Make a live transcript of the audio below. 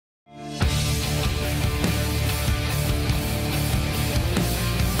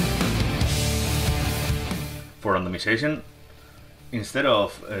for randomization, instead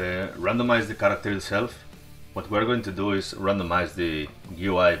of randomize the character itself, what we're going to do is randomize the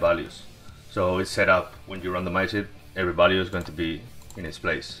UI values. So it's set up when you randomize it, every value is going to be in its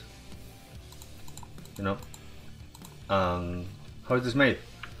place. You know? How is this made?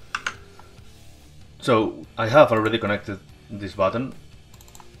 So I have already connected this button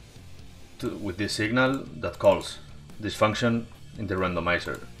with this signal that calls this function in the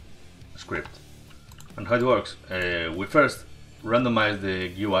randomizer script. And how it works? We first randomize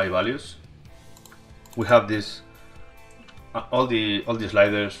the UI values. We have this all the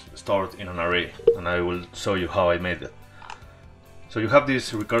sliders stored in an array, and I will show you how I made it. So you have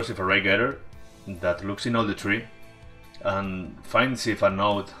this recursive array getter that looks in all the tree and finds if a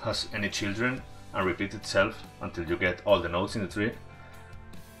node has any children and repeats itself until you get all the nodes in the tree.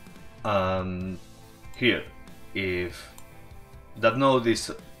 And here, if that node is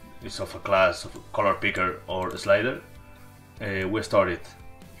of a class of color picker or a slider, we store it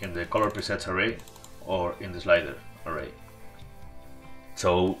in the color presets array or in the slider array.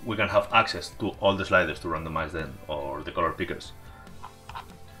 So we can have access to all the sliders to randomize them, or the color pickers.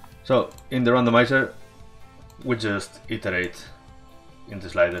 So in the randomizer, we just iterate in the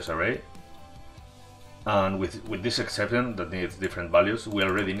sliders array, and with this exception that needs different values, we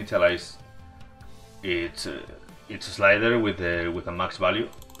already initialize its slider with a max value.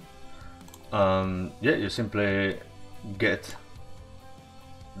 Yeah, you simply get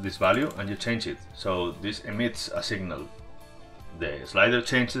this value and you change it. So this emits a signal. The slider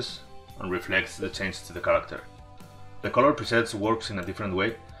changes and reflects the change to the character. The color presets works in a different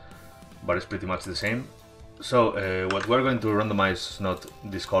way, but it's pretty much the same. So what we're going to randomize is not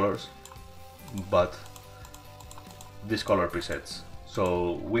these colors, but these color presets.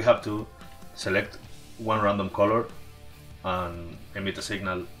 So we have to select one random color and emit a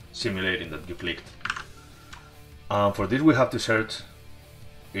signal simulating that you clicked. For this we have to search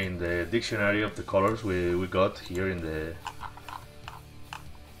in the dictionary of the colors we got here in the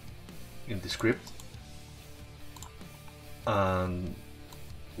script, and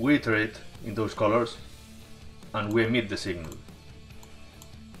we iterate in those colors and we emit the signal.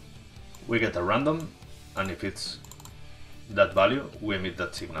 We get a random, and if it's that value, we emit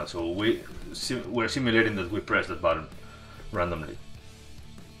that signal. So we're simulating that we press that button randomly.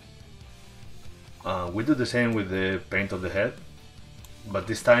 We do the same with the paint of the head, but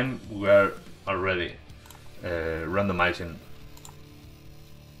this time we are already randomizing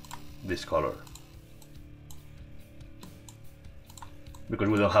this color, because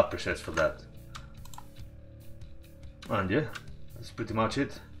we don't have presets for that. And yeah, that's pretty much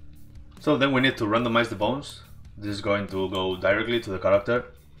it. So then we need to randomize the bones. This is going to go directly to the character.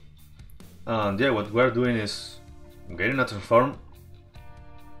 And yeah, what we're doing is getting a transform,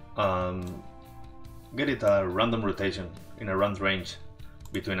 get it a random rotation in a round range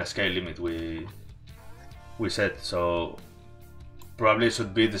between a scale limit we set. So probably it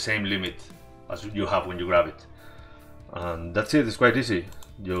should be the same limit as you have when you grab it. And that's it, it's quite easy.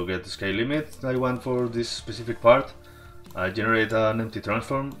 You get the scale limit I want for this specific part. I generate an empty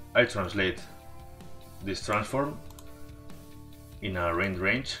transform. I translate this transform in a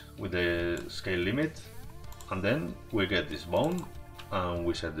range with the scale limit, and then we get this bone and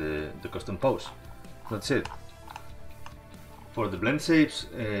we set the custom pose. That's it. For the blend shapes,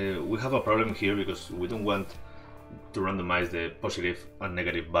 we have a problem here because we don't want to randomize the positive and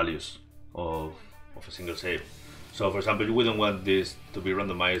negative values of a single shape. So for example, we don't want this to be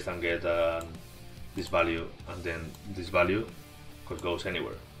randomized and get this value and then this value goes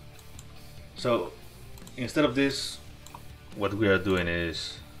anywhere. So instead of this, what we are doing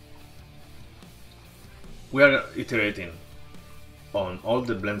is we are iterating on all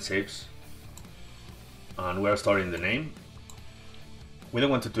the blend shapes and we are storing the name. We don't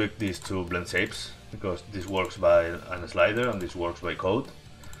want to tweak these two blend shapes because this works by a slider and this works by code.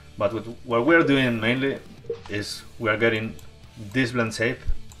 But what we're doing mainly is we are getting this blend shape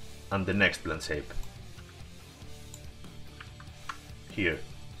and the next blend shape here.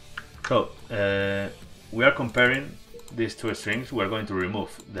 So we are comparing these two strings. We are going to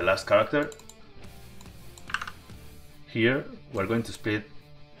remove the last character. Here we're going to split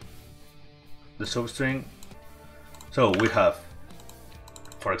the substring. So we have,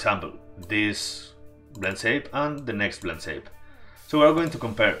 for example, this blend shape and the next blend shape. So we're going to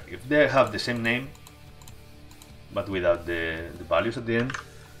compare if they have the same name but without the values at the end.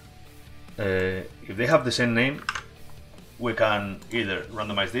 If they have the same name, we can either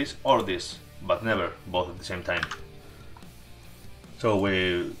randomize this or this, but never both at the same time. So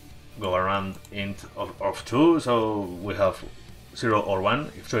we go around int of 2, so we have 0 or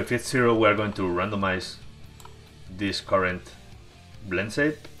 1. So if it's 0, we are going to randomize this current blend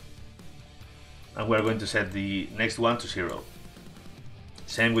shape, and we're going to set the next one to 0.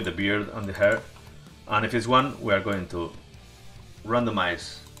 Same with the beard and the hair, and if it's 1, we are going to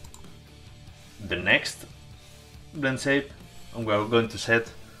randomize the next blend shape, and we are going to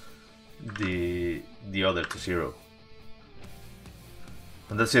set the other to 0.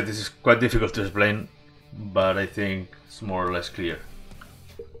 And that's it. This is quite difficult to explain, but I think it's more or less clear.